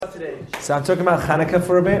today? So I'm talking about Chanukah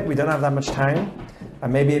for a bit. We don't have that much time.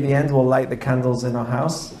 And maybe at the end we'll light the candles in our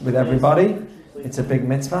house with everybody. It's a big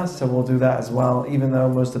mitzvah, so we'll do that as well, even though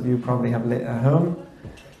most of you probably have lit at home.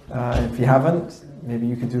 If you haven't, maybe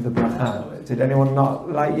you could do the bracha. Did anyone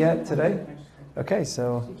not light yet today? Okay,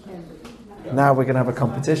 so now we're going to have a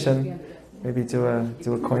competition. Maybe do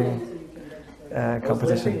a coin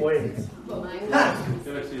competition.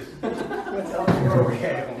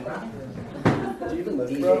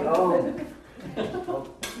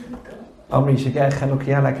 Omri, you should get a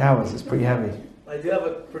Chanukah like ours. It's pretty heavy. I do have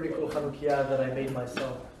a pretty cool Chanukah that I made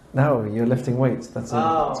myself. No, you're lifting weights. It's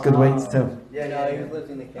good weights too. Yeah, he was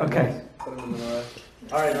lifting the camera. Okay.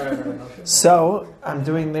 All right. So, I'm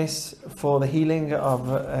doing this for the healing of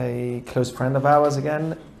a close friend of ours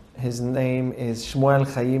again. His name is Shmuel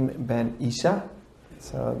Chaim Ben Isha.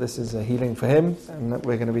 So this is a healing for him, and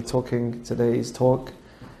we're going to be talking today's talk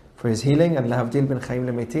for his healing, and Lahavdil Ben Chaim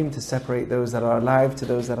Lemetim, to separate those that are alive to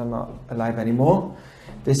those that are not alive anymore.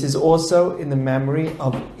 This is also in the memory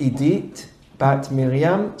of Idit Bat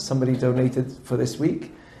Miriam. Somebody donated for this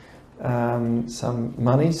week some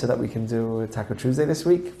money so that we can do Taco Tuesday this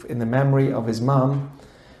week in the memory of his mom,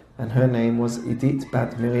 and her name was Idit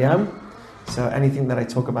Bat Miriam. So anything that I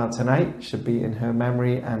talk about tonight should be in her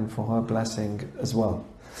memory and for her blessing as well.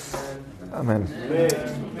 Amen.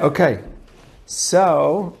 Okay,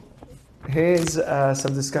 so here's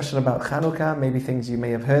some discussion about Chanukah, maybe things you may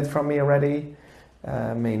have heard from me already,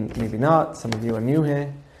 maybe not. Some of you are new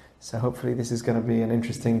here, so hopefully this is going to be an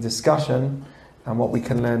interesting discussion and what we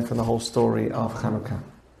can learn from the whole story of Chanukah.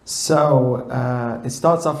 So it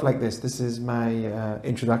starts off like this. This is my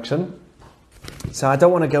introduction. So I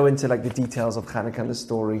don't want to go into like the details of Chanukah and the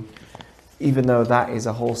story, even though that is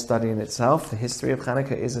a whole study in itself. The history of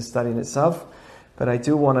Chanukah is a study in itself. But I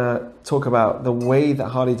do want to talk about the way that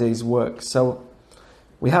holidays work. So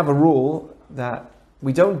we have a rule that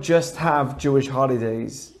we don't just have Jewish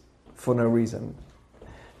holidays for no reason.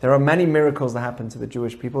 There are many miracles that happen to the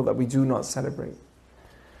Jewish people that we do not celebrate.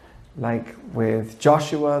 Like with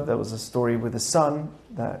Joshua, there was a story with the sun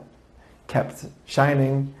that kept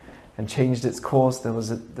shining and changed its course. There was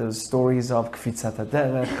those stories of Kfitzat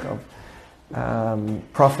HaDerech,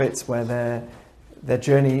 of prophets where their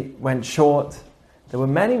journey went short. There were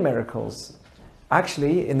many miracles.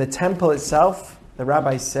 Actually, in the temple itself, the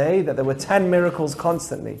rabbis say that there were 10 miracles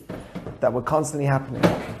that were constantly happening.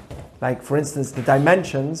 Like, for instance, the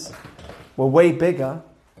dimensions were way bigger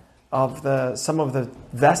some of the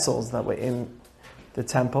vessels that were in the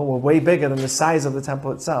temple were way bigger than the size of the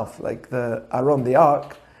temple itself. Like the Aron, the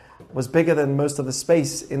Ark, was bigger than most of the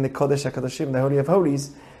space in the Kodesh HaKadoshim, the Holy of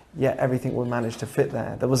Holies, yet everything would manage to fit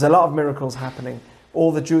there. There was a lot of miracles happening.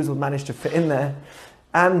 All the Jews would manage to fit in there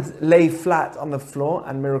and lay flat on the floor,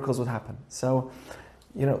 and miracles would happen. So,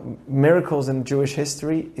 miracles in Jewish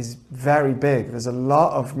history is very big. There's a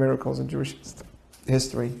lot of miracles in Jewish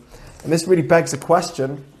history. And this really begs the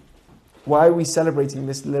question, why are we celebrating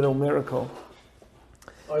this little miracle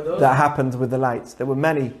that happened with the lights? There were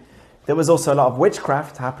many. There was also a lot of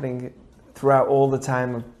witchcraft happening throughout all the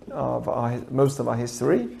time of most of our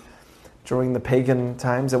history. During the pagan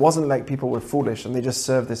times, it wasn't like people were foolish and they just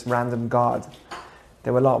served this random god.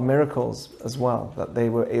 There were a lot of miracles as well that they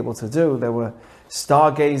were able to do. There were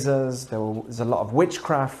stargazers, there's a lot of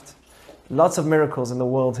witchcraft, lots of miracles in the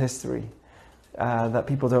world history that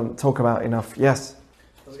people don't talk about enough. Yes?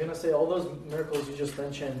 I was going to say, all those miracles you just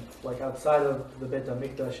mentioned, like outside of the Beit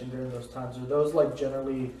HaMikdash and during those times, are those like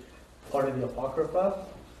generally part of the Apocrypha?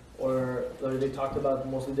 Or are they talked about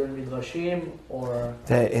mostly during Midrashim? Or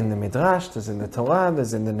they're in the Midrash, there's in the Torah,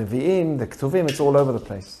 there's in the Nevi'im, the Ketuvim, it's all over the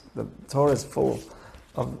place. The Torah is full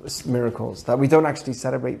of miracles that we don't actually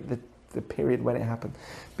celebrate the period when it happened.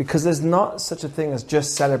 Because there's not such a thing as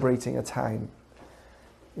just celebrating a time.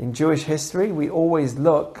 In Jewish history, we always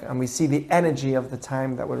look and we see the energy of the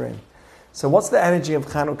time that we're in. So what's the energy of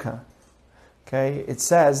Chanukah? Okay, it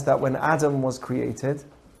says that when Adam was created,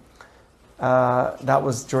 that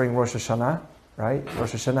was during Rosh Hashanah, right?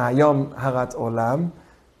 Rosh Hashanah, Yom Harat Olam.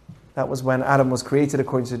 That was when Adam was created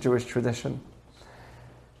according to Jewish tradition.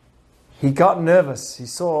 He got nervous. He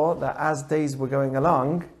saw that as days were going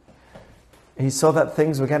along, he saw that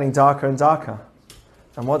things were getting darker and darker.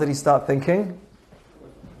 And what did he start thinking?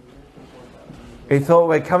 He thought,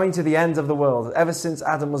 we're coming to the end of the world. Ever since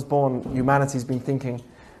Adam was born, humanity's been thinking,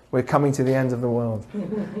 we're coming to the end of the world.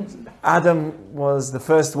 Adam was the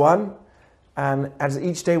first one, and as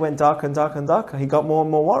each day went darker and darker and darker, he got more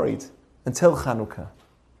and more worried, until Chanukah.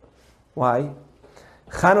 Why?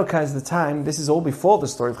 Chanukah is the time, this is all before the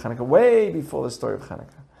story of Chanukah, way before the story of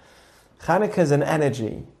Chanukah. Chanukah is an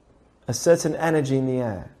energy, a certain energy in the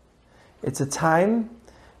air. It's a time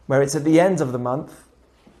where it's at the end of the month,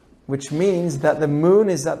 which means that the moon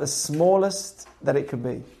is at the smallest that it could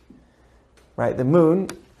be. Right? The moon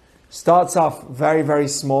starts off very, very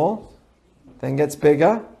small, then gets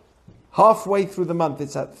bigger. Halfway through the month,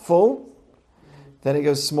 it's at full. Then it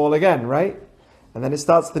goes small again, right? And then it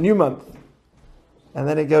starts the new month. And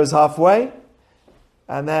then it goes halfway.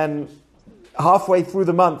 And then halfway through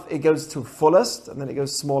the month, it goes to fullest. And then it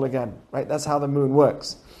goes small again, right? That's how the moon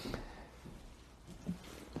works.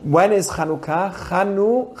 When is Chanukah?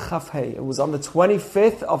 Chanu Chafhei. It was on the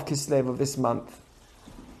 25th of Kislev of this month.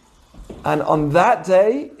 And on that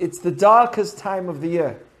day, it's the darkest time of the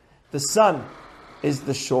year. The sun is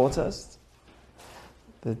the shortest.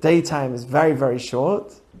 The daytime is very, very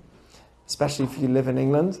short, especially if you live in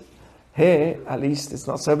England. Here, at least, it's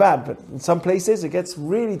not so bad. But in some places, it gets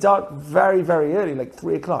really dark very, very early, like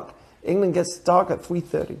 3 o'clock. England gets dark at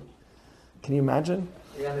 3:30. Can you imagine?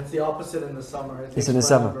 Yeah, and it's the opposite in the summer. It's in the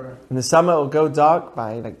summer. In the summer, it'll go dark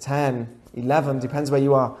by like 10, 11, depends where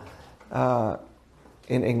you are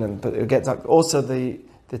in England. But it'll get dark. Also, the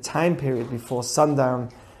time period before sundown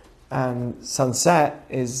and sunset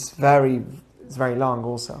is very long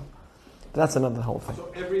also. But that's another whole thing.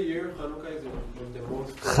 So every year Chanukah is the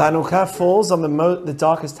most... Chanukah falls on the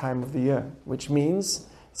darkest time of the year, which means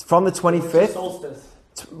it's from the 25th. Solstice.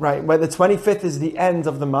 Right, where the 25th is the end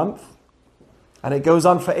of the month. And it goes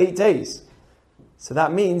on for 8 days. So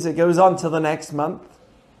that means it goes on till the next month.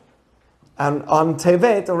 And on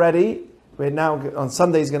Tevet already, we're now on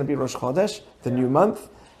Sunday is going to be Rosh Chodesh, the new month.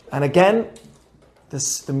 And again,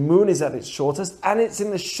 the moon is at its shortest, and it's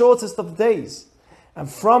in the shortest of days. And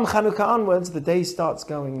from Chanukah onwards, the day starts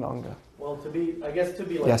going longer. Well, to be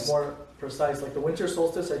Yes. more precise, like the winter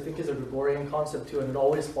solstice, I think is a Gregorian concept too, and it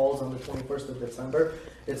always falls on the 21st of December.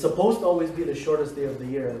 It's supposed to always be the shortest day of the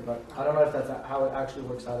year, but I don't know if that's how it actually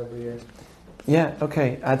works out every year. Yeah,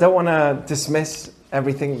 okay. I don't want to dismiss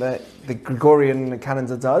everything that the Gregorian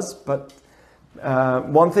calendar does, but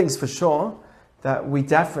one thing's for sure, that we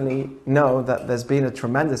definitely know that there's been a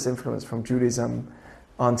tremendous influence from Judaism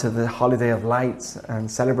onto the holiday of lights and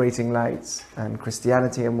celebrating lights and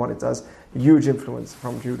Christianity and what it does. Huge influence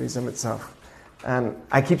from Judaism itself. And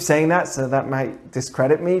I keep saying that, so that might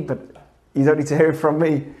discredit me, but you don't need to hear it from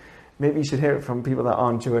me. Maybe you should hear it from people that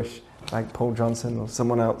aren't Jewish, like Paul Johnson or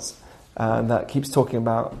someone else, that keeps talking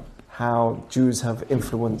about how Jews have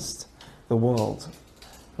influenced the world.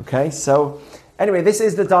 Okay, so anyway, this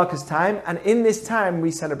is the darkest time, and in this time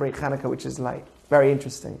we celebrate Chanukah, which is light. Very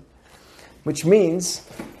interesting. Which means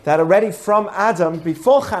that already from Adam,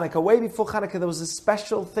 before Chanukah, way before Chanukah, there was a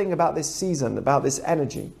special thing about this season, about this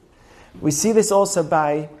energy. We see this also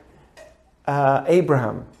by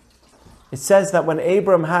Abraham. It says that when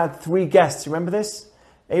Abraham had 3 guests, remember this?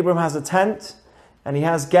 Abraham has a tent, and he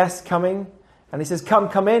has guests coming, and he says,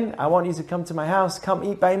 come in, I want you to come to my house, come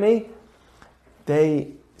eat by me.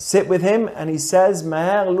 They sit with him, and he says,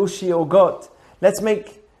 Meher lushi ogot, let's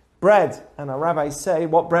make bread. And our rabbis say,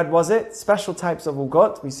 what bread was it? Special types of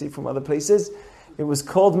ugot, we see from other places. It was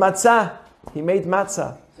called matzah. He made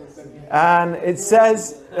matzah. And it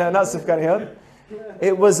says, not sufganiyot,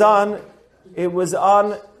 it was on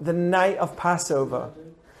the night of Passover.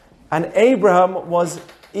 And Abraham was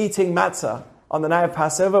eating matzah on the night of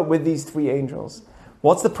Passover with these 3 angels.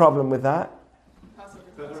 What's the problem with that?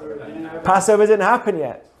 Passover didn't happen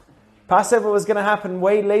yet. Passover was going to happen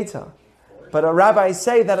way later. But our rabbis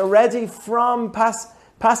say that already from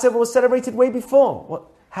Passover was celebrated way before.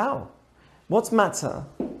 How? What's matzah?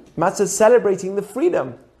 Matzah is celebrating the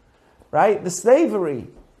freedom, right? The slavery.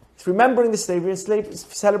 It's remembering the slavery and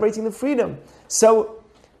celebrating the freedom. So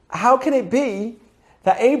how can it be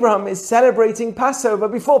that Abraham is celebrating Passover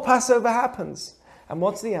before Passover happens? And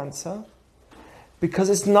what's the answer? Because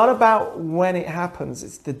it's not about when it happens,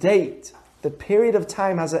 it's the date. The period of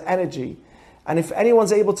time has an energy. And if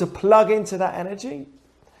anyone's able to plug into that energy,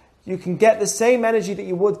 you can get the same energy that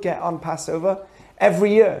you would get on Passover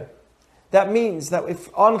every year. That means that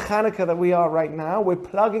if on Chanukah that we are right now, we're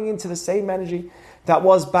plugging into the same energy that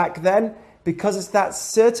was back then, because it's that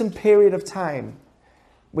certain period of time,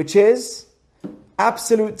 which is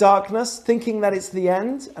absolute darkness, thinking that it's the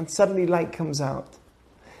end, and suddenly light comes out.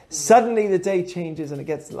 Suddenly the day changes and it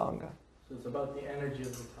gets longer. So it's about the energy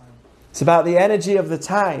of the time. It's about the energy of the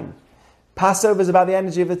time. Passover is about the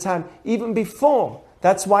energy of the time. Even before.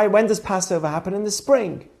 That's why, when does Passover happen? In the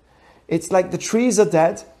spring. It's like the trees are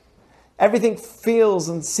dead. Everything feels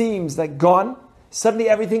and seems like gone. Suddenly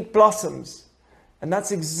everything blossoms. And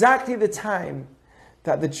that's exactly the time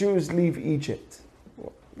that the Jews leave Egypt.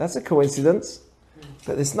 That's a coincidence.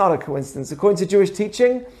 But it's not a coincidence. According to Jewish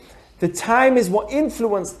teaching, The time is what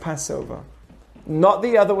influenced Passover, not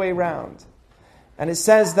the other way around. And it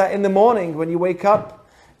says that in the morning when you wake up,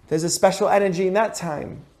 there's a special energy in that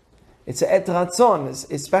time. It's a et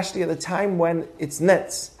ratzon, especially at the time when it's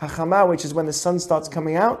netz, hachama, which is when the sun starts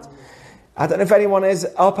coming out. I don't know if anyone is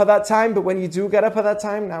up at that time, but when you do get up at that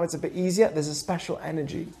time, now it's a bit easier. There's a special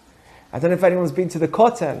energy. I don't know if anyone's been to the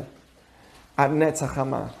Kotel at netz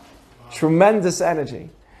hachama. Tremendous energy.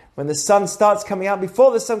 When the sun starts coming out,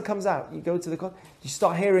 before the sun comes out, you go to the Kotel, you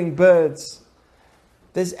start hearing birds.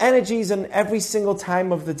 There's energies in every single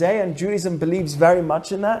time of the day, and Judaism believes very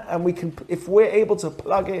much in that. And we can, if we're able to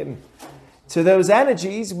plug in to those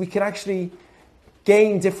energies, we can actually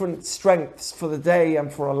gain different strengths for the day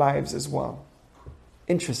and for our lives as well.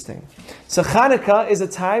 Interesting. So Chanukah is a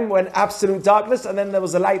time when absolute darkness, and then there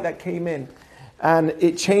was a light that came in, and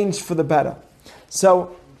it changed for the better.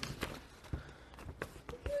 So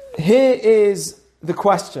here is the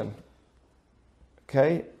question.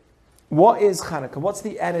 Okay. What is Chanukah? What's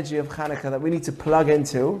the energy of Chanukah that we need to plug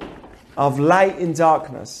into, of light in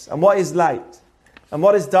darkness? And what is light? And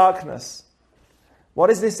what is darkness? What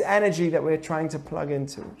is this energy that we're trying to plug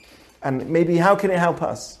into? And maybe how can it help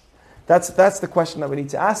us? That's the question that we need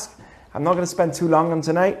to ask. I'm not going to spend too long on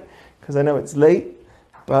tonight, because I know it's late.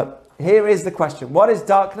 But here is the question. What is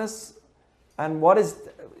darkness? And what is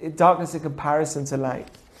darkness in comparison to light?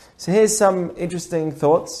 So here's some interesting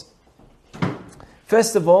thoughts.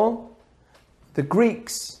 First of all, the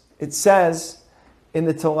Greeks, it says in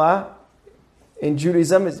the Torah, in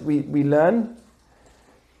Judaism, we learn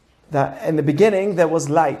that in the beginning there was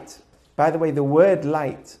light. By the way, the word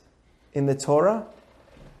light in the Torah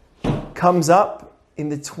comes up in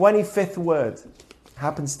the 25th word.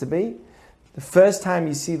 Happens to be the first time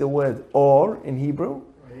you see the word or in Hebrew.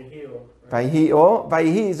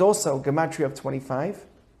 Vayehi is also gematria of 25.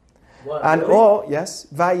 What, And really? or, yes,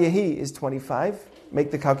 Vayehi is 25.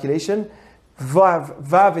 Make the calculation.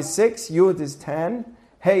 Vav is 6, Yud is 10,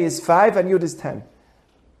 Hey is 5, and Yud is 10.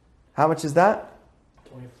 How much is that?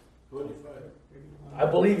 25. I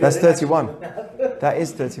believe That's it. 31. That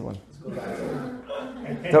is 31.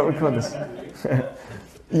 Don't record this.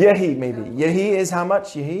 Yehi, maybe. Yehi is how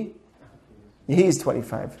much? Yehi? Yehi is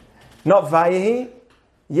 25. Not Vayehi,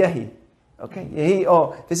 Yehi. Okay, Yehi.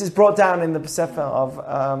 Oh, this is brought down in the Sefer of,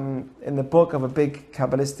 in the book of a big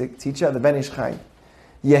Kabbalistic teacher, the Ben Ish Chai.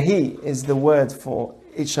 Yehi is the word for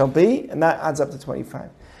it shall be, and that adds up to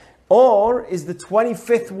 25. Or is the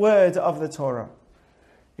 25th word of the Torah.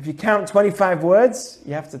 If you count 25 words,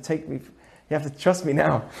 you have to trust me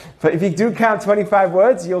now. But if you do count 25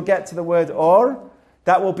 words, you'll get to the word or.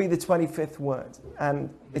 That will be the 25th word.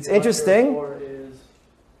 And it's interesting.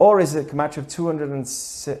 Or is a gematria of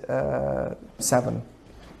 207.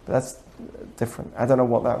 But that's different. I don't know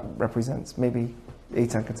what that represents. Maybe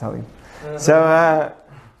Eitan can tell you. So,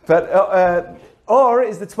 or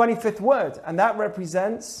is the 25th word, and that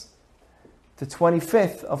represents the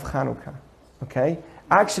 25th of Chanukah. Okay?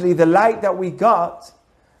 Actually, the light that we got,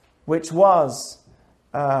 which was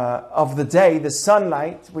of the day, the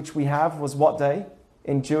sunlight, which we have, was what day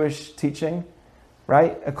in Jewish teaching?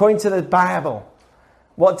 Right? According to the Bible,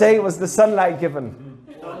 what day was the sunlight given?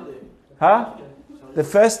 Huh? The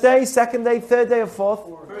first day, second day, third day, or fourth?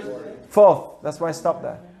 Fourth. That's why I stopped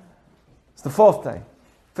there. It's the fourth day.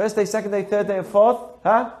 First day, second day, third day, or fourth?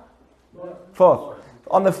 Huh? Fourth.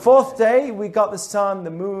 On the fourth day, we got the sun,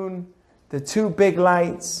 the moon, the two big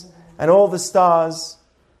lights, and all the stars,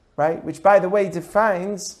 right? Which, by the way,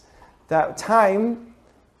 defines that time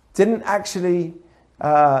didn't actually,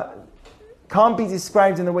 can't be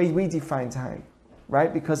described in the way we define time,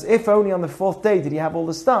 right? Because if only on the fourth day did you have all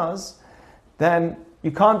the stars, then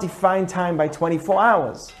you can't define time by 24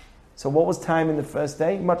 hours. So what was time in the first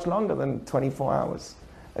day? Much longer than 24 hours,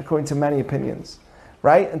 according to many opinions,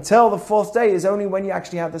 right? Until the fourth day is only when you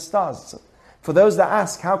actually have the stars. So for those that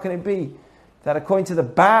ask, how can it be that according to the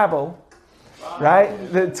Bible,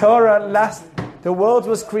 right, the Torah, the world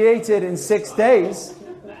was created in 6 days,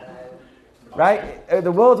 right?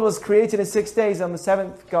 The world was created in 6 days. On the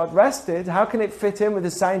seventh, God rested. How can it fit in with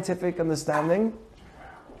the scientific understanding?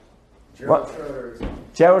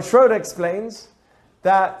 Gerald Schroeder explains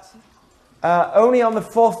that only on the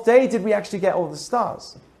fourth day did we actually get all the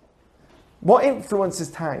stars. What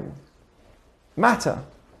influences time? Matter,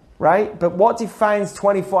 right? But what defines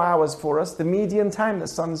 24 hours for us? The median time the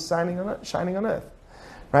sun's shining on Earth,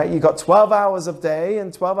 right? You've got 12 hours of day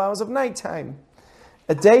and 12 hours of nighttime.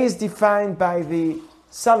 A day is defined by the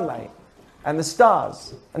sunlight and the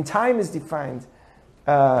stars, and time is defined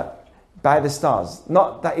by the stars.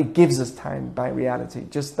 Not that it gives us time by reality,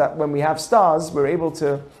 just that when we have stars, we're able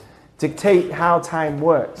to dictate how time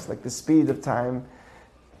works, like the speed of time,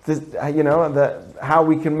 how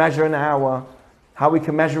we can measure an hour, how we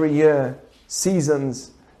can measure a year, seasons.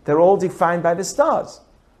 They're all defined by the stars,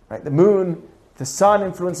 right? The moon, the sun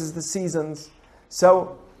influences the seasons.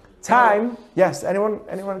 So time, yes,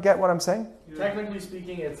 anyone get what I'm saying? Technically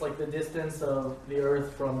speaking, it's like the distance of the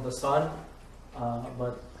Earth from the sun,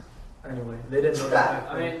 but anyway, they didn't know that.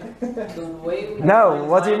 I mean, the way we No,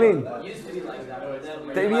 what do you mean? It used to be like that.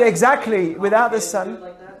 But then Exactly, without the sun.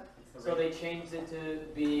 Like that, so they changed it to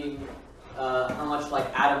being how much like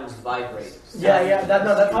atoms vibrate. Yeah.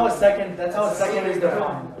 That's how a second is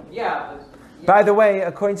defined. Yeah. By the way,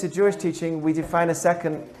 according to Jewish teaching, we define an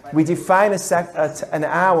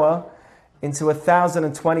hour into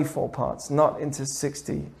 1,024 parts, not into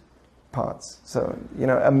 60 parts. So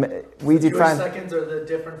we define Jewish seconds are the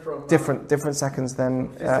different from different seconds than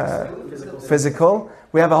physical.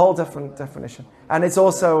 We have a whole different definition, and it's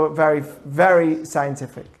also very, very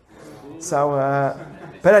scientific. So,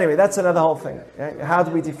 but anyway, that's another whole thing. Right? How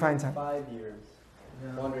do we define time? 5 years.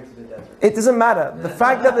 Wandering to the desert. It doesn't matter. The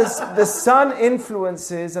fact that the sun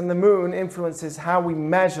influences and the moon influences how we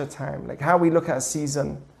measure time, like how we look at a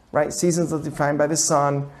season, right? Seasons are defined by the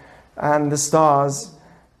sun and the stars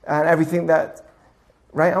and everything that,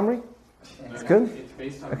 right, Omri? It's good? It's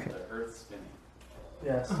based on the Earth spinning.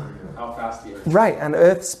 Yes. How fast the Earth Right, and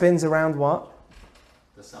Earth spins around what?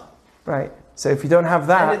 The sun. Right. So if you don't have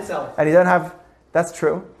that, And itself. and you don't have, that's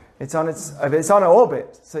true. It's on an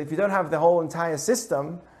orbit. So if you don't have the whole entire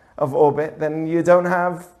system of orbit, then you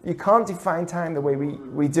can't define time the way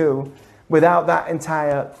we do without that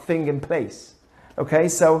entire thing in place. Okay,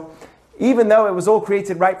 so even though it was all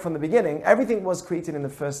created right from the beginning, everything was created in the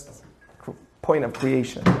first point of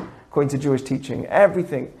creation. According to Jewish teaching,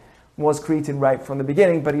 everything was created right from the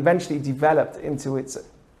beginning, but eventually developed into its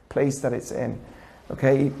place that it's in.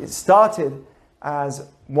 Okay, it started as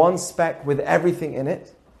one speck with everything in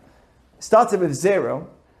it. Started with zero,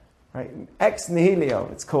 right? Ex nihilo,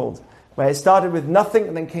 it's called, where it started with nothing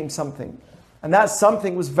and then came something. And that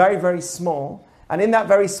something was very, very small. And in that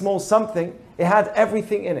very small something, it had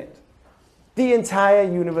everything in it. The entire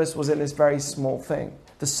universe was in this very small thing.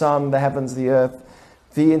 The sun, the heavens, the earth.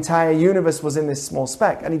 The entire universe was in this small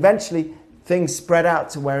speck. And eventually, things spread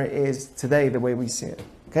out to where it is today, the way we see it.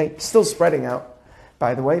 Okay, still spreading out,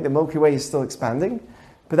 by the way. The Milky Way is still expanding.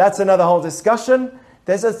 But that's another whole discussion.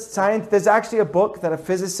 There's actually a book that a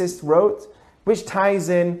physicist wrote who ties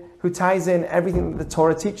in everything that the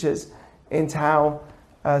Torah teaches into how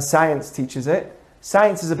science teaches it.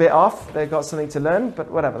 Science is a bit off. They've got something to learn, but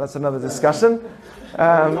whatever, that's another discussion.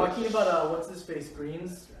 Talking about what's his face,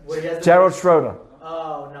 Greens? Where he has Gerald Schroeder.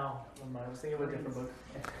 Oh, no. Never mind. I was thinking of a different book.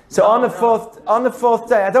 So on the fourth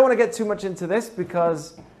day, I don't want to get too much into this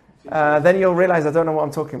because then you'll realize I don't know what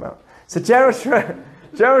I'm talking about. So Gerald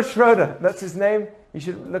Schroeder, that's his name. You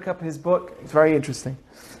should look up his book. It's very interesting.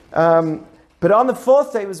 But on the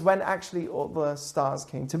fourth day was when actually all the stars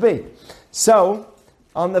came to be. So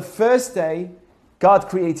on the first day, God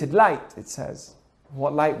created light, it says.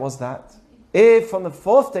 What light was that? If on the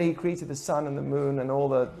fourth day he created the sun and the moon and all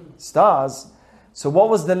the stars, so what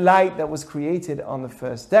was the light that was created on the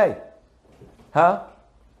first day? Huh?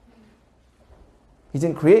 He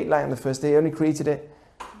didn't create light on the first day, he only created it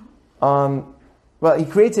on... Well, he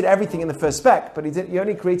created everything in the first speck, but he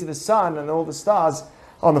only created the sun and all the stars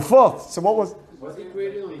on the fourth. So what was... Was it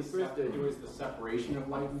created on the first day? It was the separation of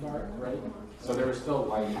light and dark, right? So there was still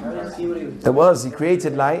light and dark. There was. He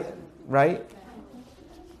created light, right?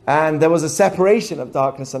 And there was a separation of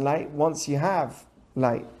darkness and light once you have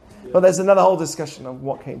light. But there's another whole discussion of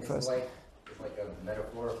what came first. It's like a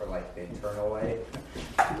metaphor for like the internal light.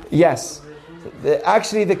 Yes.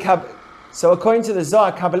 So according to the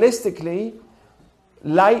Zohar, Kabbalistically,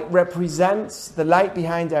 light represents the light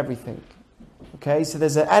behind everything. Okay, so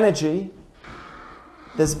there's an energy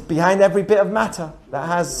there's behind every bit of matter that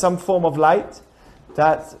has some form of light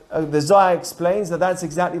that the Zohar explains that that's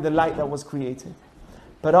exactly the light that was created.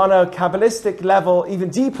 But on a Kabbalistic level, even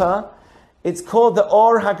deeper, it's called the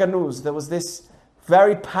Or HaGanuz. There was this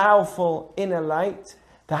very powerful inner light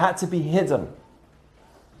that had to be hidden.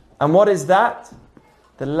 And what is that?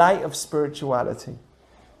 The light of spirituality.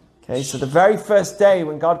 Okay, so the very first day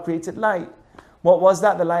when God created light, what was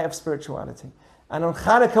that? The light of spirituality. And on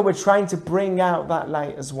Chanukah, we're trying to bring out that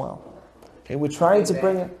light as well. Okay, we're trying to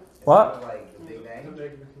bring it. What? Like the Big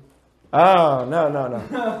Bang? Oh,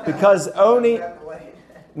 no. Because only...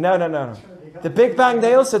 No. The Big Bang,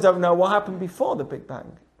 they also don't know what happened before the Big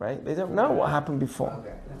Bang, right? They don't know what happened before.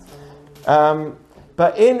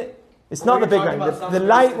 But it's not the Big Bang. The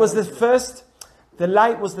light was the first... The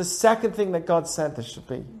light was the second thing that God said there should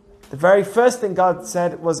be. The very first thing God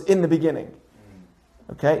said was in the beginning.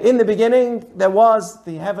 Okay, in the beginning there was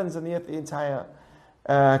the heavens and the earth, the entire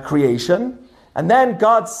creation. And then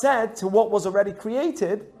God said to what was already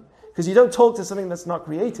created, because you don't talk to something that's not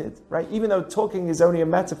created, right? Even though talking is only a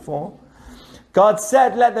metaphor. God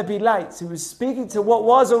said, let there be light. So he was speaking to what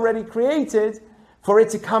was already created for it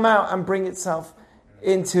to come out and bring itself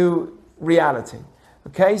into reality.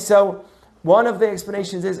 Okay, so one of the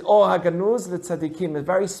explanations is Or HaGanuz L'Tzadikim, a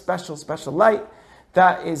very special light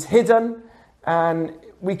that is hidden, and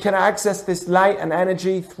we can access this light and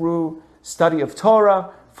energy through study of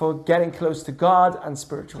Torah for getting close to God and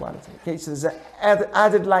spirituality. Okay, so there's an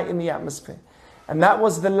added light in the atmosphere. And that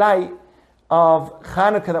was the light of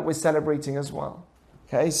Chanukah that we're celebrating as well.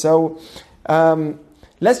 Okay, so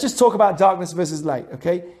let's just talk about darkness versus light.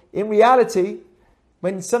 Okay, in reality,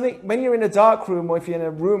 when you're in a dark room or if you're in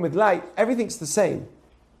a room with light, everything's the same.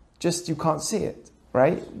 Just you can't see it,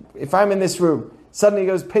 right? If I'm in this room, suddenly it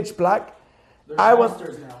goes pitch black. There's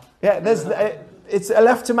monsters now. Yeah, it's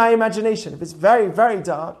left to my imagination. If it's very, very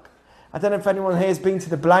dark, I don't know if anyone here has been to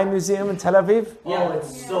the Blind Museum in Tel Aviv. Yeah,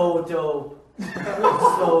 it's so dope. It's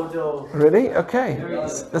so dope. Really? Okay.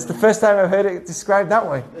 That's the first time I've heard it described that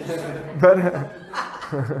way. But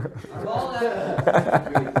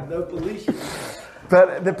No pollution.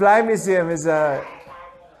 but the Blind Museum is the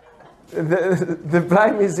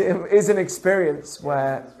Blind Museum is an experience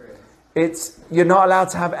where you're not allowed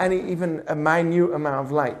to have even a minute amount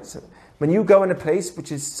of light. So when you go in a place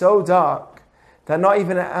which is so dark that not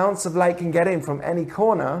even an ounce of light can get in from any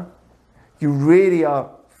corner, you really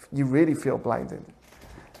feel blinded,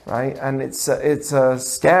 right? And it's a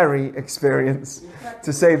scary experience,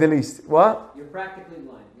 to say the least. What? You're practically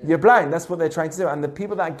blind. Yeah. You're blind. That's what they're trying to do, and the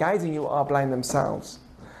people that are guiding you are blind themselves.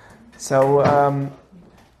 So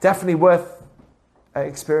definitely worth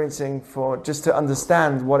experiencing for just to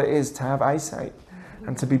understand what it is to have eyesight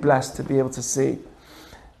and to be blessed to be able to see.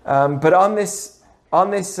 But on this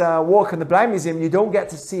walk in the Blind Museum, you don't get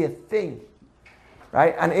to see a thing,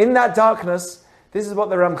 right? And in that darkness, this is what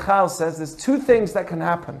the Ramchal says, there's two things that can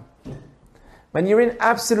happen. When you're in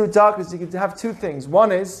absolute darkness, you can have two things.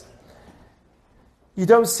 One is, you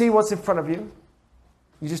don't see what's in front of you.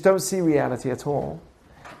 You just don't see reality at all.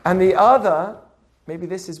 And the other, maybe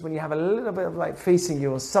this is when you have a little bit of light facing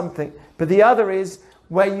you or something, but the other is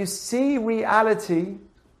where you see reality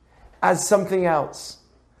as something else.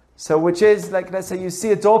 So which is, like, let's say you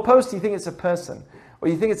see a doorpost, you think it's a person. Or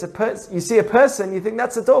you think it's a person, you see a person, you think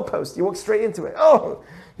that's a doorpost. You walk straight into it. Oh,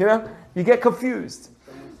 you get confused. If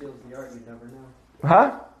someone steals the art, you'd never know.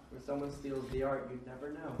 Huh? If someone steals the art, you'd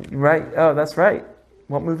never know. Right. Oh, that's right.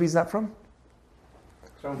 What movie is that from?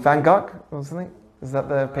 Van Gogh or something? Is that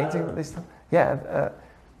the painting that they stole? Yeah.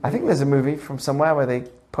 I think there's a movie from somewhere where they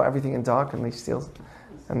put everything in dark and they steal,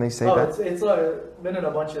 and they say that. It's been in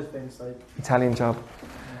a bunch of things like Italian Job.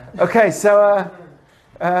 Okay, so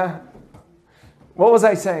what was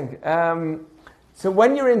I saying? So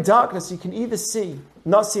when you're in darkness, you can either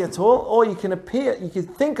not see at all, or you can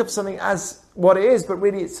think of something as what it is, but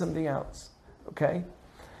really it's something else. Okay?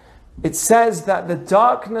 It says that the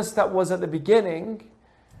darkness that was at the beginning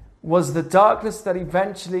was the darkness that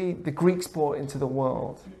eventually the Greeks brought into the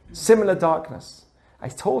world. Similar darkness. I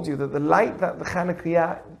told you that the light that the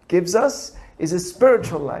Chanukah gives us is a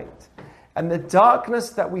spiritual light. And the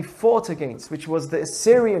darkness that we fought against, which was the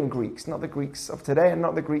Assyrian Greeks, not the Greeks of today and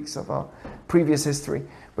not the Greeks of our previous history.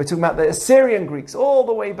 We're talking about the Assyrian Greeks all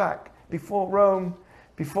the way back, before Rome,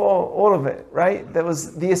 before all of it, right? There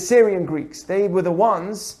was the Assyrian Greeks. They were the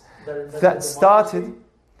ones that started.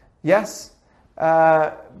 Yes.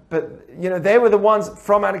 But, they were the ones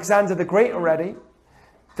from Alexander the Great already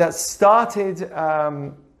that started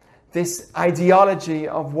this ideology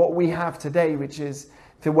of what we have today, which is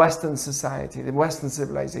the Western society, the Western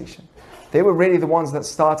civilization. They were really the ones that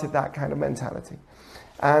started that kind of mentality.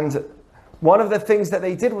 And one of the things that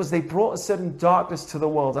they did was they brought a certain darkness to the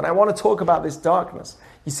world. And I want to talk about this darkness.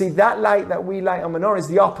 You see, that light that we light on menorah is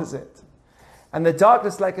the opposite. And the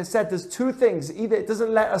darkness, like I said, there's two things. Either it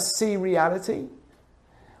doesn't let us see reality,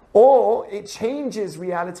 or it changes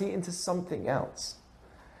reality into something else.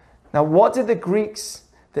 Now, what did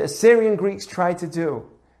the Assyrian Greeks try to do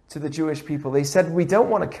to the Jewish people? They said, we don't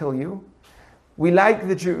want to kill you. We like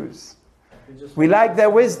the Jews. We like their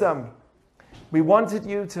wisdom. We wanted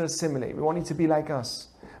you to assimilate. We want you to be like us.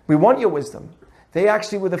 We want your wisdom. They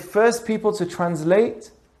actually were the first people to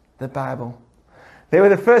translate the Bible. They were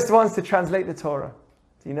the first ones to translate the Torah.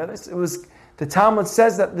 Do you know this? The Talmud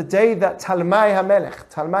says that the day that Talmai HaMelech,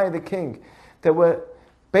 Talmai the king, there were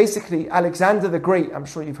basically Alexander the Great. I'm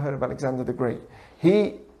sure you've heard of Alexander the Great.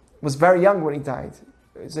 He was very young when he died.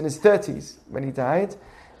 he was in his 30s when he died,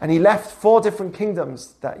 and he left 4 different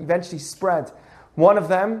kingdoms that eventually spread. One of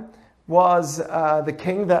them was the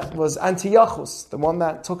king that was Antiochus, the one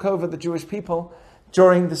that took over the Jewish people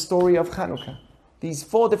during the story of Chanukah. These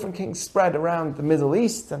 4 different kings spread around the Middle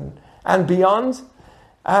East and beyond,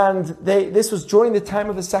 and this was during the time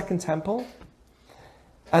of the Second Temple,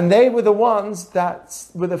 and they were the ones that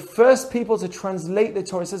were the first people to translate the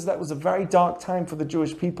Torah. It says that was a very dark time for the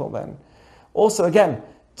Jewish people then. Also, again,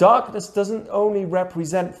 darkness doesn't only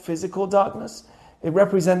represent physical darkness, it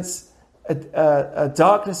represents a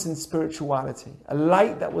darkness in spirituality, a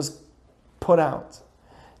light that was put out.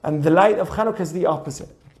 And the light of Chanukah is the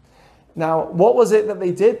opposite. Now, what was it that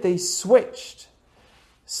they did? They switched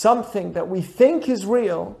something that we think is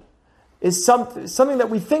real, is something that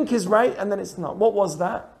we think is right, and then it's not. What was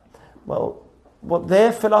that? Well, what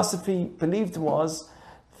their philosophy believed was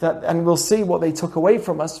that, and we'll see what they took away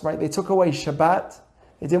from us, right? They took away Shabbat.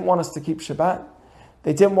 They didn't want us to keep Shabbat.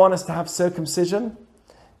 They didn't want us to have circumcision.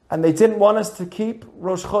 And they didn't want us to keep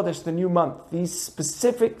Rosh Chodesh, the new month. These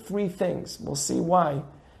specific 3 things. We'll see why.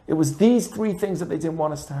 It was these 3 things that they didn't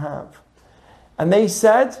want us to have. And they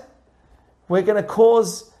said, we're going to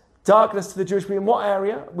cause darkness to the Jewish people. In what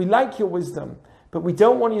area? We like your wisdom, but we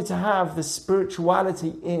don't want you to have the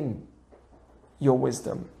spirituality in your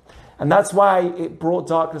wisdom. And that's why it brought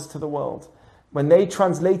darkness to the world. When they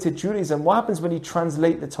translated Judaism, what happens when you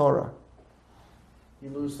translate the Torah? You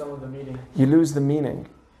lose some of the meaning. You lose the meaning.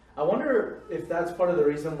 I wonder if that's part of the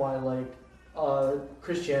reason why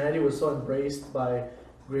Christianity was so embraced by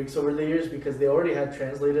Greeks over the years, because they already had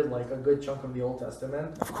translated a good chunk of the Old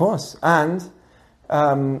Testament. Of course. And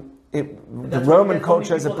the Roman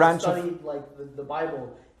culture is a branch of... studied the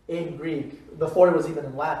Bible in Greek before it was even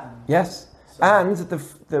in Latin. Yes. So. And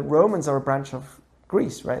the Romans are a branch of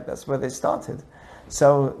Greece, right? That's where they started.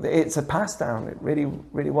 So it's a pass down. It really,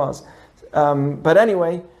 really was. But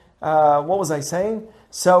anyway, what was I saying?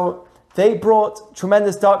 So they brought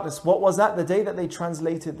tremendous darkness. What was that? The day that they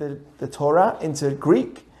translated the Torah into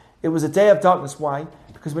Greek, it was a day of darkness. Why?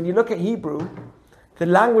 Because when you look at Hebrew, the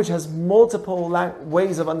language has multiple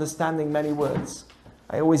ways of understanding many words.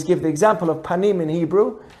 I always give the example of panim in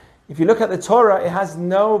Hebrew. If you look at the Torah, it has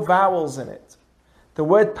no vowels in it. The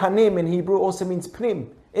word panim in Hebrew also means pnim,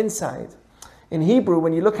 inside. In Hebrew,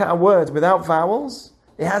 when you look at a word without vowels,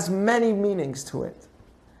 it has many meanings to it.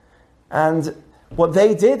 And what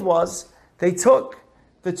they did was, they took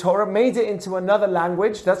the Torah, made it into another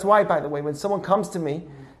language. That's why, by the way, when someone comes to me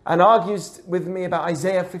and argues with me about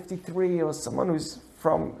Isaiah 53, or someone who's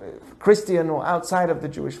from Christian or outside of the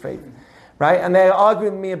Jewish faith, right? And they're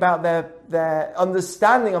arguing with me about their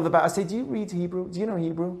understanding of the Bible. I say, do you read Hebrew? Do you know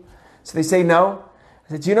Hebrew? So they say, no. I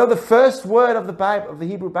said, do you know the first word of the Bible, of the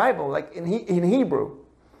Hebrew Bible, like in Hebrew?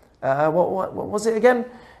 What was it again?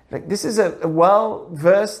 Like, this is a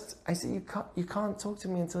well-versed... I said, you can't talk to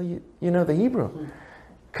me until you know the Hebrew.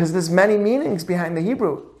 Because there's many meanings behind the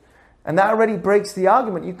Hebrew. And that already breaks the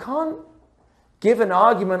argument. You can't give an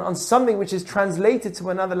argument on something which is translated to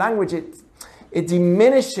another language. It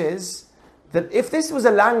diminishes that if this was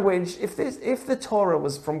a language, if the Torah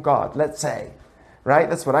was from God, let's say, right?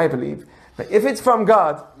 That's what I believe. But if it's from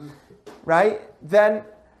God, right, then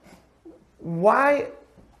why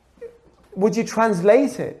would you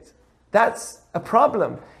translate it? That's a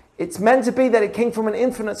problem. It's meant to be that it came from an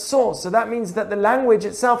infinite source. So that means that the language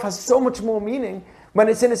itself has so much more meaning when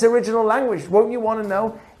it's in its original language. Won't you want to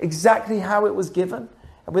know exactly how it was given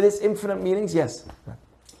with its infinite meanings? Yes.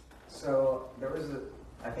 So there was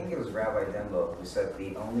I think it was Rabbi Dembo who said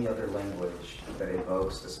the only other language that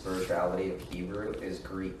evokes the spirituality of Hebrew is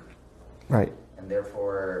Greek. Right. And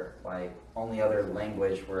therefore, only other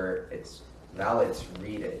language where it's valid to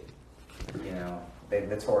read it,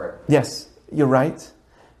 the Torah. Yes, you're right.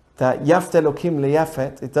 That Yaft Elokim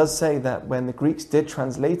leyafet, it does say that when the Greeks did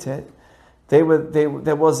translate it, there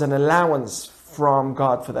was an allowance from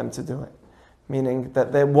God for them to do it. Meaning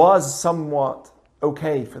that there was somewhat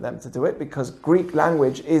okay for them to do it, because Greek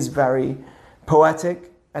language is very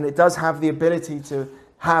poetic, and it does have the ability to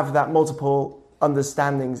have that multiple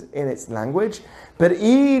understandings in its language. But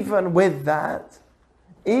even with that,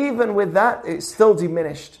 it still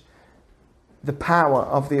diminished the power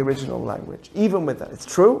of the original language. Even with that. It's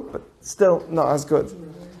true, but still not as good.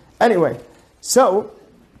 Anyway, so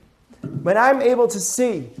when I'm able to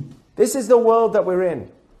see, this is the world that we're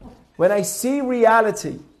in. When I see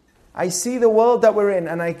reality, I see the world that we're in,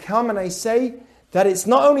 and I come and I say that it's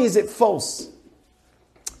not only is it false.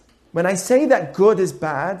 When I say that good is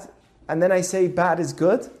bad, and then I say bad is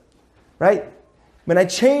good, right? When I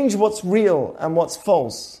change what's real and what's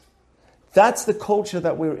false, that's the culture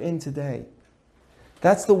that we're in today.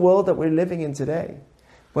 That's the world that we're living in today,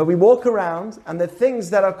 where we walk around and the things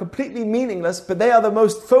that are completely meaningless, but they are the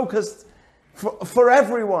most focused for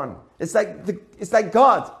everyone. It's like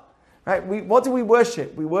God, right? What do we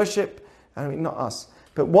worship? We worship, I mean, not us,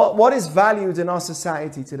 but what is valued in our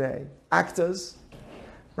society today? Actors,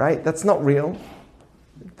 right? That's not real.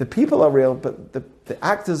 The people are real, but the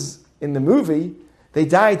actors in the movie, they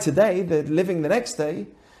died today, they're living the next day,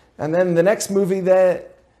 and then the next movie they're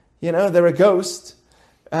a ghost,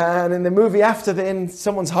 and in the movie after they're in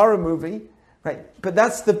someone's horror movie, right? But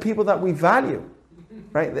that's the people that we value,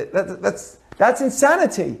 right? That's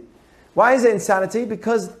insanity. Why is it insanity?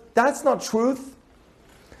 Because that's not truth.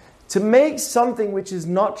 To make something which is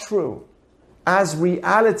not true as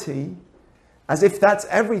reality, as if that's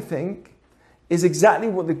everything, is exactly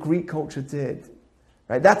what the Greek culture did.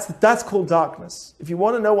 Right? That's called darkness. If you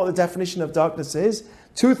want to know what the definition of darkness is,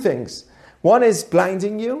 two things. One is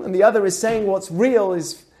blinding you, and the other is saying what's real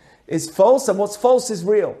is false, and what's false is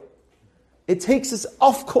real. It takes us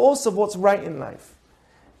off course of what's right in life.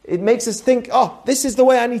 It makes us think, this is the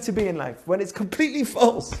way I need to be in life, when it's completely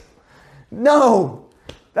false. No,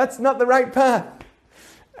 that's not the right path.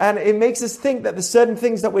 And it makes us think that the certain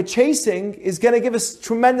things that we're chasing is going to give us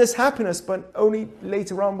tremendous happiness, but only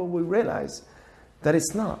later on will we realize that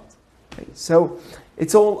it's not. Okay? So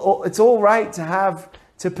it's all right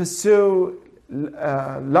to pursue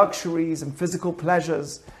luxuries and physical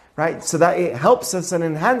pleasures, right? So that it helps us and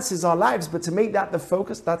enhances our lives, but to make that the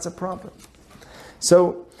focus, that's a problem.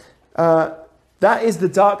 So that is the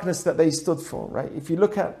darkness that they stood for, right? If you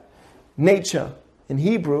look at nature in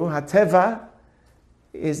Hebrew, Hateva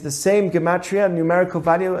is the same gematria numerical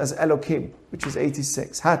value as Elokim, which is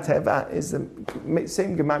 86. Hateva is the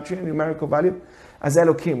same gematria numerical value as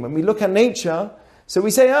Elokim. When we look at nature, so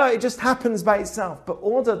we say, it just happens by itself. But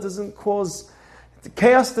order doesn't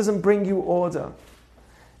chaos doesn't bring you order.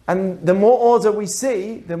 And the more order we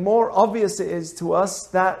see, the more obvious it is to us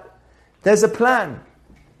that there's a plan.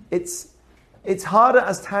 It's harder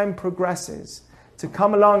as time progresses to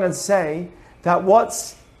come along and say that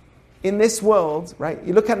what's in this world, right?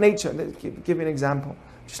 You look at nature, let's give you an example.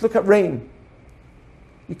 Just look at rain.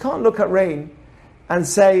 You can't look at rain and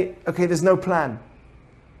say, okay, there's no plan.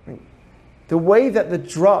 Right? The way that the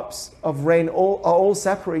drops of rain are all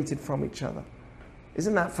separated from each other.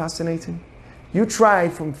 Isn't that fascinating? You try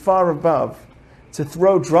from far above to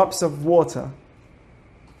throw drops of water,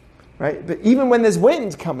 right? But even when there's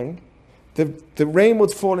wind coming, the rain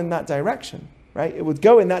would fall in that direction. Right? It would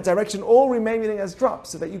go in that direction, all remaining as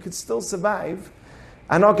drops, so that you could still survive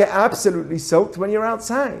and not get absolutely soaked when you're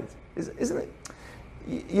outside. Isn't it?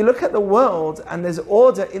 You look at the world and there's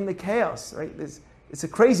order in the chaos. Right? It's a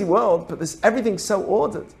crazy world, but everything's so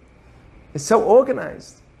ordered. It's so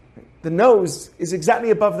organized. The nose is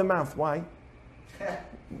exactly above the mouth. Why?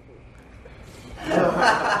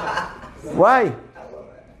 Why?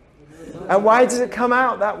 And why does it come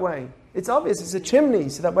out that way? It's obvious, it's a chimney,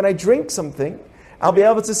 so that when I drink something, I'll be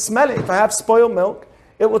able to smell it. If I have spoiled milk,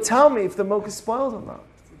 it will tell me if the milk is spoiled or not.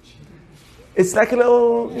 It's like a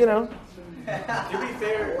little, To be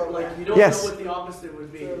fair, you don't know what the opposite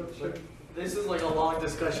would be. This is like a long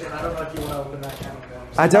discussion. I don't know if you want to open that can of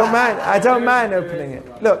worms. I don't mind opening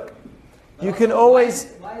it. Look, you can always...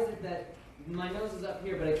 Why is it that my nose is up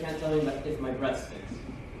here, but I can't tell you if my breath stinks?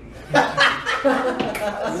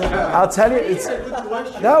 I'll tell you.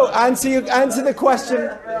 Answer the question.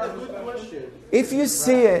 If you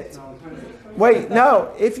see it,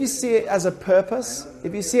 if you see it as a purpose,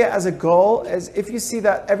 if you see it as a goal, if you see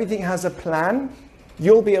that everything has a plan,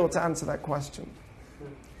 you'll be able to answer that question.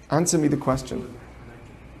 Answer me the question.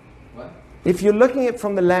 What? If you're looking at it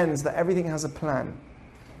from the lens that everything has a plan,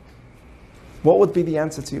 what would be the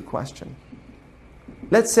answer to your question?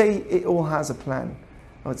 Let's say it all has a plan.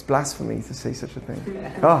 Oh, it's blasphemy to say such a thing.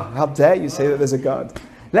 Oh, how dare you say that there's a God.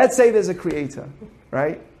 Let's say there's a creator,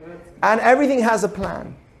 right? And everything has a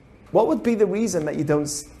plan. What would be the reason that you don't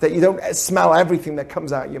smell everything that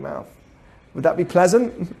comes out of your mouth? Would that be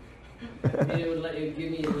pleasant? Maybe it would let you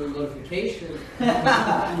give me a little notification. maybe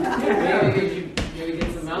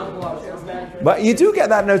get some mouthwash. But you do get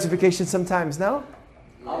that notification sometimes, no?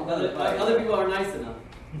 Other people are nice enough.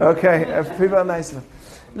 Okay, people are nice enough.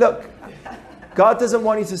 Look, God doesn't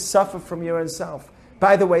want you to suffer from your own self.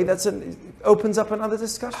 By the way, it opens up another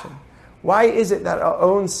discussion. Why is it that our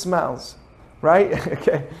own smells, right?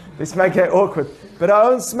 Okay, this might get awkward. But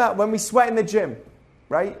our own smell, when we sweat in the gym,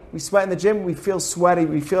 right? We sweat in the gym, we feel sweaty,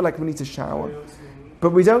 we feel like we need to shower.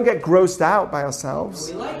 But we don't get grossed out by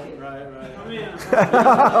ourselves. We like it. Right.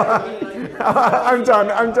 I'm done.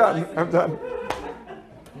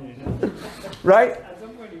 Right? At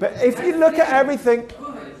some point you But if you look at everything,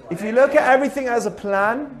 as a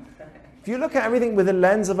plan, if you look at everything with the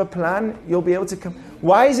lens of a plan, you'll be able to come.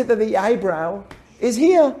 Why is it that the eyebrow is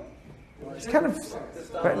here? It's kind of,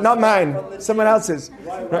 right, not mine, someone else's.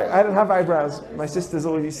 Right, I don't have eyebrows. My sisters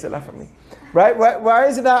all used to laugh at me. Right, why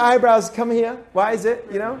is it that eyebrows come here? Why is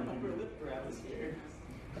it, To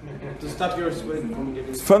stop your sweat from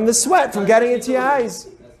getting... From the sweat, from getting into your eyes.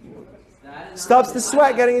 Stops the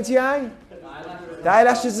sweat getting into your eye. The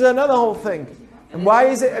eyelashes is another whole thing. And why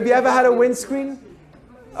is it, have you ever had a windscreen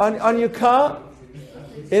on your car?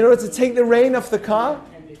 In order to take the rain off the car?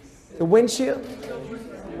 The windshield?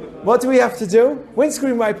 What do we have to do?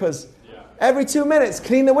 Windscreen wipers. Every 2 minutes,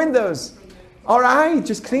 clean the windows. Our eye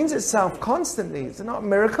just cleans itself constantly. It's not a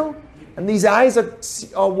miracle. And these eyes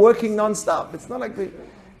are working non-stop. It's not like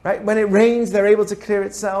right? When it rains, they're able to clear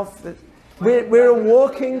itself. We're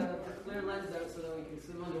walking.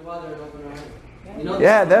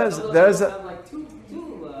 Yeah, there's a.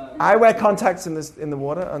 I wear contacts in the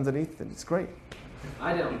water underneath, and it's great.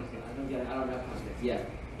 I don't have contacts yet.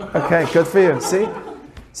 Okay, good for you. See,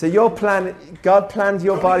 so God planned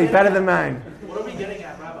your body better than mine. What are we getting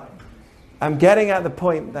at, Rabbi? I'm getting at the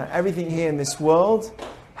point that everything here in this world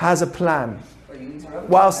has a plan.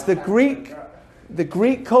 Whilst the Greek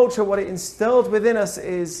culture, what it instilled within us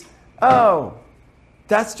is,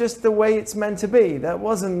 that's just the way it's meant to be. That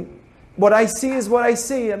wasn't, what I see is what I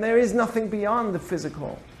see, and there is nothing beyond the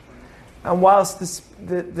physical. And whilst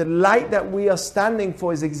the light that we are standing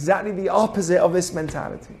for is exactly the opposite of this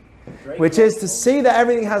mentality, which is to see that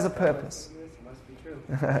everything has a purpose.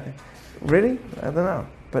 Really? I don't know.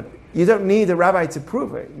 But you don't need a rabbi to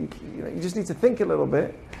prove it. You just need to think a little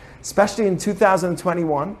bit, especially in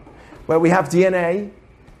 2021, where we have DNA,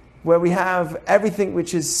 where we have everything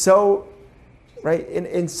which is so, right,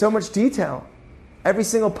 in so much detail. Every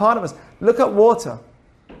single part of us. Look at water.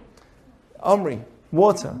 Omri,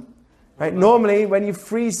 water. Right? Normally, when you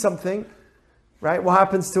freeze something, right, what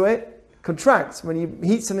happens to it? Contracts. When you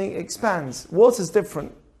heat something, it expands. Water's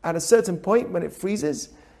different. At a certain point, when it freezes,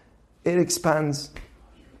 it expands.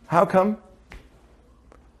 How come?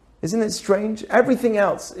 Isn't it strange? Everything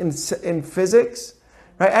else in physics,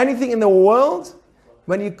 right? Anything in the world,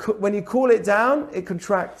 when you cool it down, it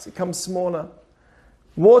contracts. It becomes smaller.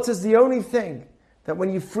 Water's the only thing that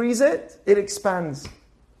when you freeze it, it expands.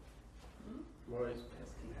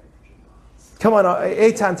 Come on,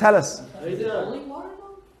 Eitan, tell us. Is it only water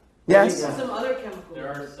though? Yes. There's some other chemicals. There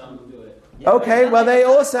are some who do it. Okay, well they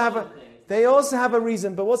also have a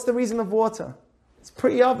reason, but what's the reason of water? It's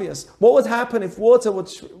pretty obvious. What would happen if water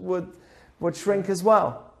would shrink as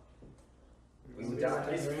well?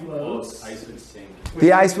 Ice would sink.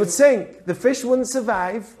 The ice would sink. The fish wouldn't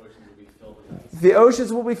survive. The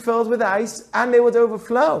oceans will be filled with ice, and they would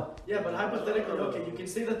overflow. Yeah, but hypothetically, okay, you can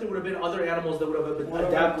say that there would have been other animals that would have been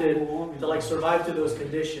adapted to survive to those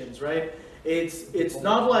conditions, right? It's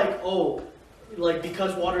not like,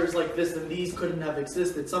 because water is like this, then these couldn't have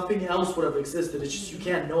existed. Something else would have existed. It's just you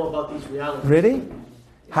can't know about these realities. Really?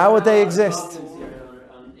 How would they exist?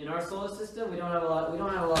 In our solar system, we don't have a lot of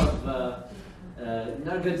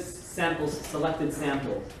not good samples, selected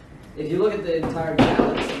samples. If you look at the entire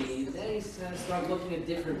galaxy, then you start looking at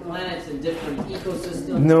different planets and different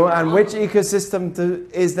ecosystems. No, and which ecosystem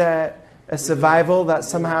is there a survival that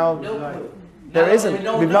somehow... No. There isn't.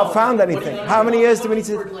 We've not found anything. How many years do we need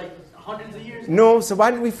to... Like hundreds of years? No, so why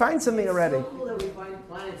didn't we find something already? It's so cool that we find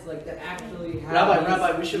planets that actually have...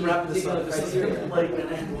 Rabbi, we should wrap this up. This is going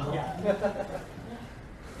to end well.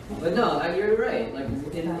 But no, you're right. Like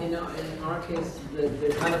in our case,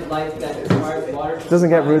 the kind of life that requires water Doesn't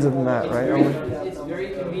get ruder than that, right? It's very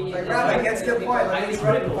convenient. Rabbi, gets to the point. Highly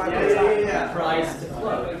critical for ice to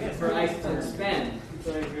flow, for ice to expand.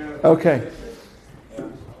 Okay.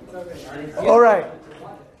 All right.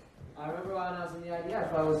 I remember when I was in the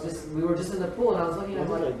IDF, we were just in the pool, and I was looking at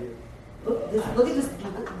like, look at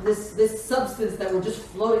this substance that we're just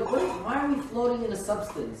floating. Why are we floating in a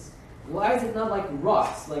substance? Why is it not like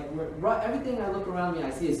rocks? Like everything I look around me, I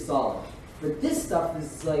see is solid. But this stuff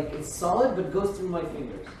is like it's solid, but goes through my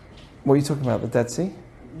fingers. What are you talking about? The Dead Sea?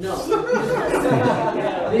 No.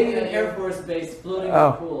 Being in an Air Force base, floating in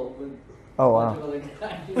a pool with Oh a wow. bunch of other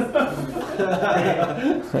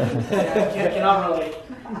guys. Cannot relate.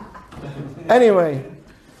 Anyway,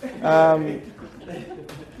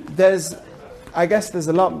 I guess there's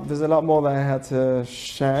a lot more that I had to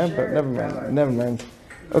share, but never mind.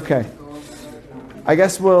 Okay, I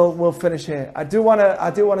guess we'll finish here. I do want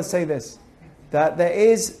to say this, that there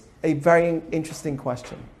is a very interesting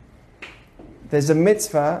question. There's a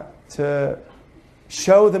mitzvah to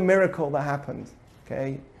show the miracle that happened.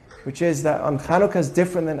 Okay, which is that on Chanukah is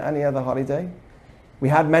different than any other holiday. We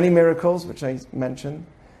had many miracles, which I mentioned,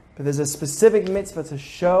 but there's a specific mitzvah to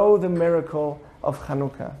show the miracle of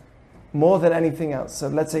Chanukah more than anything else. So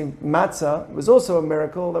let's say matzah was also a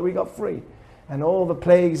miracle that we got free, and all the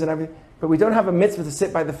plagues and everything, but we don't have a mitzvah to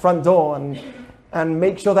sit by the front door and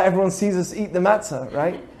make sure that everyone sees us eat the matzah,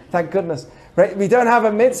 right? Thank goodness. Right? We don't have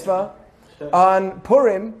a mitzvah on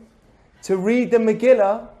Purim to read the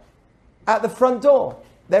Megillah at the front door.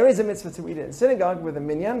 There is a mitzvah to read it in synagogue with a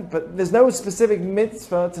minyan, but there's no specific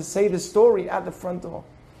mitzvah to say the story at the front door.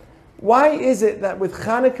 Why is it that with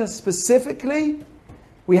Chanukah specifically,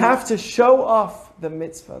 we have to show off the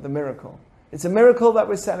mitzvah, the miracle? It's a miracle that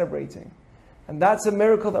we're celebrating. And that's a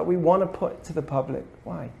miracle that we want to put to the public.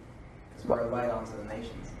 Why? Because we're a light onto the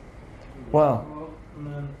nations. Well,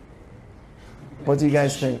 what do you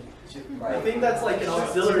guys think? I think that's like an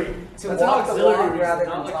auxiliary. To That's an walk the auxiliary walk reason, rather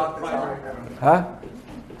not than like talk a the primary. talk. Huh?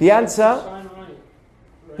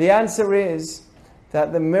 The answer is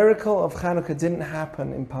that the miracle of Chanukah didn't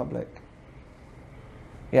happen in public.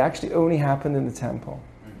 It actually only happened in the temple.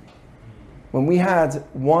 When we had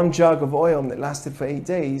one jug of oil that lasted for 8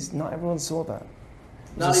 days, not everyone saw that.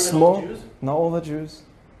 Not even all the Jews? Not all the Jews.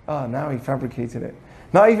 Oh, now he fabricated it.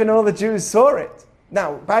 Not even all the Jews saw it.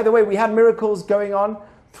 Now, by the way, we had miracles going on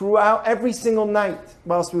throughout every single night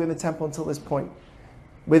whilst we were in the temple until this point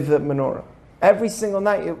with the menorah. Every single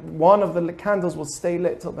night, one of the candles will stay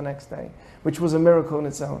lit till the next day, which was a miracle in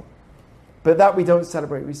its own. But that we don't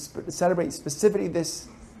celebrate. We celebrate specifically this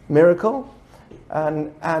miracle,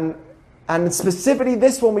 and specifically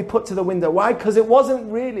this one we put to the window. Why? Because it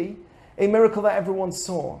wasn't really a miracle that everyone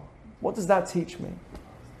saw. What does that teach me?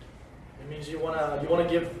 It means you want to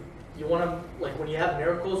like when you have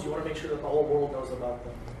miracles, you want to make sure that the whole world knows about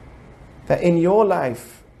them. That in your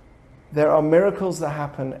life, there are miracles that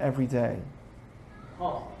happen every day.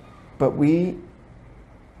 Oh. But we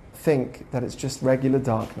think that it's just regular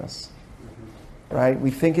darkness. Right? We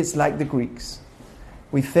think it's like the Greeks.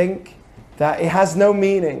 We think that it has no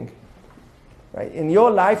meaning. Right? In your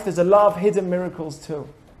life, there's a lot of hidden miracles too.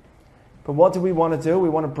 But what do we want to do? We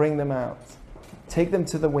want to bring them out. Take them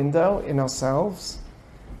to the window in ourselves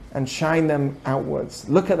and shine them outwards.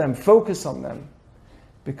 Look at them, focus on them.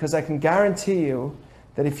 Because I can guarantee you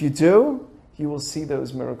that if you do, you will see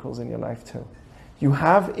those miracles in your life too. You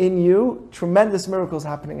have in you tremendous miracles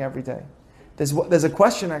happening every day. There's a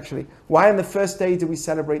question actually. Why on the first day do we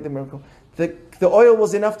celebrate the miracle? The oil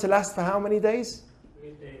was enough to last for how many days?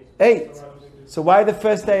 8. So why the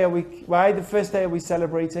first day are we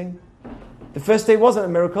celebrating? The first day wasn't a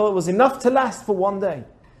miracle. It was enough to last for one day.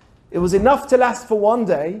 It was enough to last for one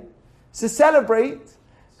day to celebrate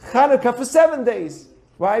Chanukah for 7 days.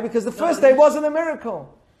 Why? Because the first day wasn't a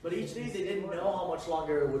miracle. But each day they didn't know how much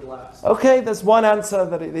longer it would last. Okay, that's one answer,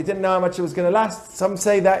 that they didn't know how much it was going to last. Some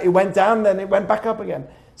say that it went down, then it went back up again.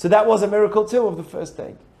 So that was a miracle too of the first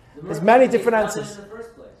day. There's many different answers. In the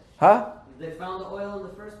first place. Huh? They found the oil in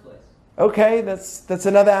the first place. Okay, that's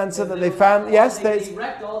another answer that they found. Yes, they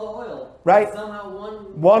wrecked all the oil. Right. Somehow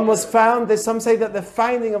one was found. There's some say that the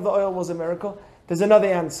finding of the oil was a miracle. There's another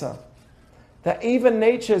answer. That even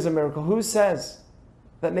nature is a miracle. Who says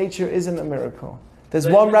that nature isn't a miracle? There's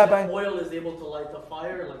But one even rabbi. the oil is able to light the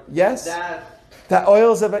fire. Like Yes. That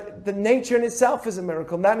oil's the nature in itself is a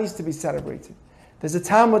miracle. And that needs to be celebrated. There's a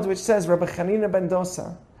Talmud which says Rabbi Chanina ben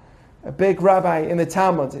Dosa, a big rabbi in the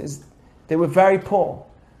Talmud, they were very poor.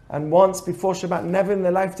 And once before Shabbat, never in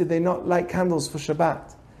their life did they not light candles for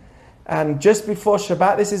Shabbat. And just before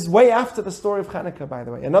Shabbat, this is way after the story of Chanukah, by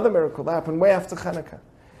the way. Another miracle that happened way after Chanukah.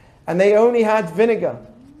 And they only had vinegar.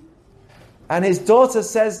 And his daughter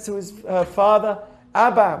says to his father,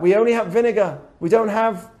 Abba, we only have vinegar. We don't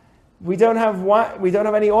have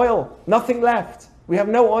any oil. Nothing left. We have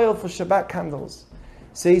no oil for Shabbat candles.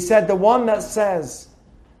 So he said, the one that says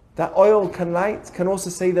that oil can light can also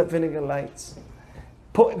say that vinegar lights.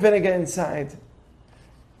 Put vinegar inside.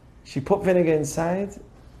 She put vinegar inside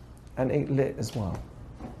and it lit as well.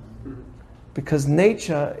 Because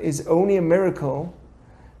nature is only a miracle,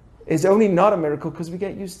 is only not a miracle because we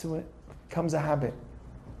get used to it. It becomes a habit.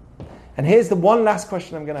 And here's the one last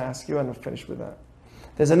question I'm going to ask you, and I'll finish with that.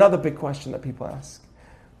 There's another big question that people ask.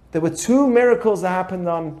 There were 2 miracles that happened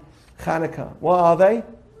on Chanukah. What are they?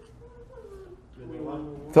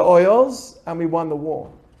 The oils, and we won the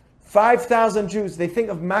war. 5,000 Jews, they think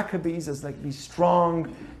of Maccabees as like these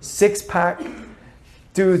strong, 6-pack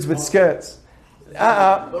dudes with skirts.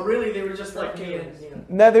 But really, they were just like Catholics.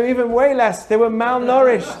 No, they were even way less. They were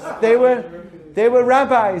malnourished. They were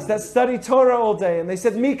rabbis that studied Torah all day. And they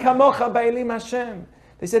said, Mi kamocha ba'elim Hashem.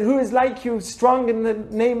 They said, who is like you, strong in the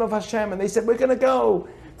name of Hashem? And they said, we're going to go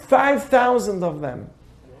 5,000 of them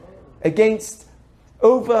against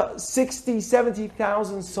over 60,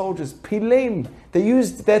 70,000 soldiers. Pilim. They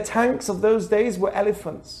used their tanks of those days were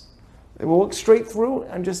elephants. They would walk straight through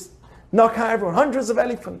and just knock out everyone. Hundreds of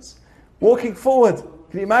elephants walking forward.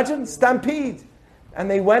 Can you imagine? Stampede. And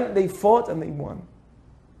they went, they fought, and they won.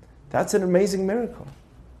 That's an amazing miracle.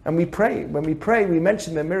 And we pray. When we pray, we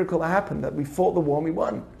mention the miracle that happened, that we fought the war and we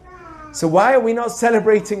won. So why are we not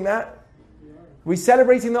celebrating that? We're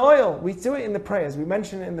celebrating the oil. We do it in the prayers. We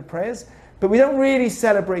mention it in the prayers. But we don't really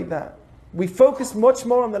celebrate that. We focus much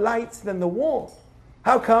more on the light than the war.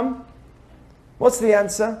 How come? What's the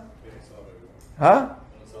answer? Huh?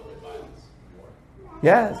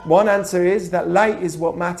 Yeah, one answer is that light is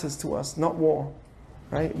what matters to us, not war.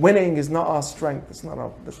 Right? Winning is not our strength. That's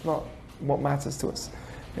not what matters to us.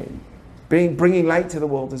 Bringing light to the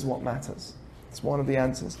world is what matters. It's one of the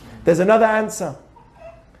answers. There's another answer.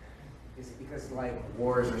 Is it because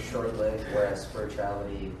wars are short-lived, whereas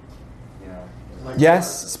spirituality,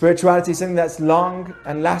 Yes, spirituality is something that's long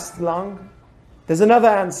and lasts long. There's another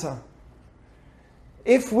answer.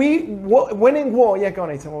 If winning war, go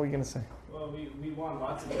on, Ethan, what were you going to say? Well, we won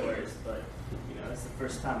lots of wars, but it's the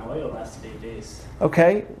first time oil lasted 8 days.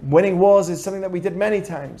 Okay, winning wars is something that we did many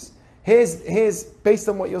times. Here's based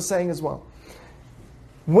on what you're saying as well.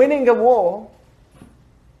 Winning a war,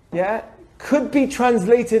 could be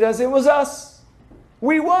translated as it was us.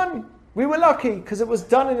 We won. We were lucky because it was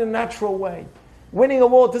done in a natural way. Winning a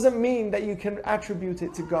war doesn't mean that you can attribute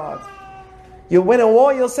it to God. You'll win a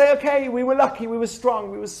war, you'll say, okay, we were lucky, we were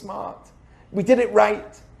strong, we were smart. We did it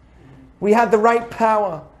right. We had the right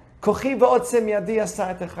power. It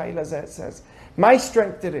says. My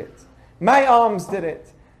strength did it. My arms did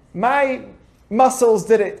it. My muscles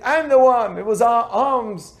did it. I'm the one. It was our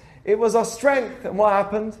arms. It was our strength. And what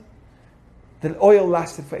happened? The oil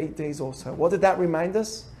lasted for 8 days also. What did that remind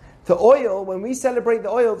us? The oil, when we celebrate the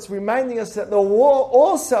oil, it's reminding us that the war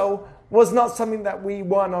also was not something that we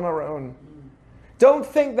won on our own. Don't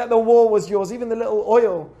think that the war was yours. Even the little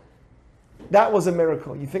oil, that was a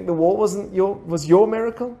miracle. You think the war was your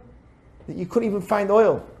miracle? That you couldn't even find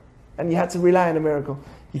oil and you had to rely on a miracle.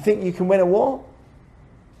 You think you can win a war?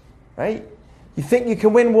 Right? You think you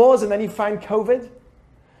can win wars and then you find COVID?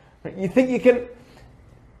 Right? You think you can...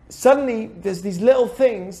 Suddenly, there's these little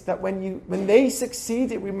things that when they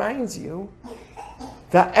succeed, it reminds you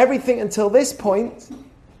that everything until this point,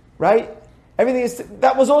 right?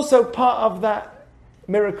 That was also part of that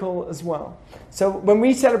miracle as well. So when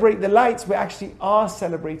we celebrate the lights, we actually are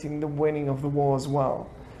celebrating the winning of the war as well.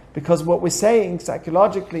 Because what we're saying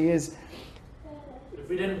psychologically is... If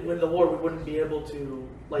we didn't win the war, we wouldn't be able to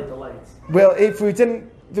light the lights. Well, if we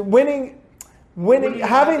didn't...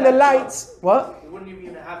 having the lights... What? We wouldn't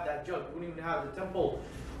even have that jug. We wouldn't even have the temple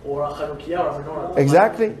or a Chanukah or a menorah.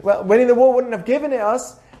 Exactly. Well, winning the war wouldn't have given it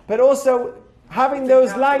us, but also having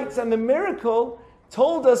those lights and the miracle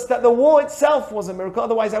told us that the war itself was a miracle.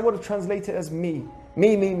 Otherwise, I would have translated it as me,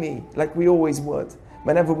 like we always would.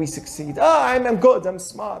 Whenever we succeed, I'm good, I'm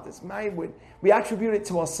smart, it's my win. We attribute it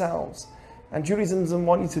to ourselves. And Judaism doesn't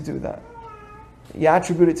want you to do that. You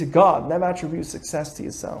attribute it to God, never attribute success to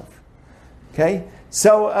yourself. Okay?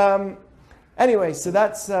 So, anyway, so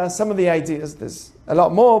that's some of the ideas. There's a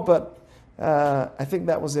lot more, but I think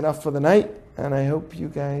that was enough for the night, and I hope you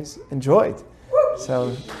guys enjoyed.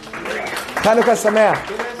 So, Chanukah Sameach.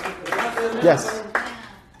 Yes.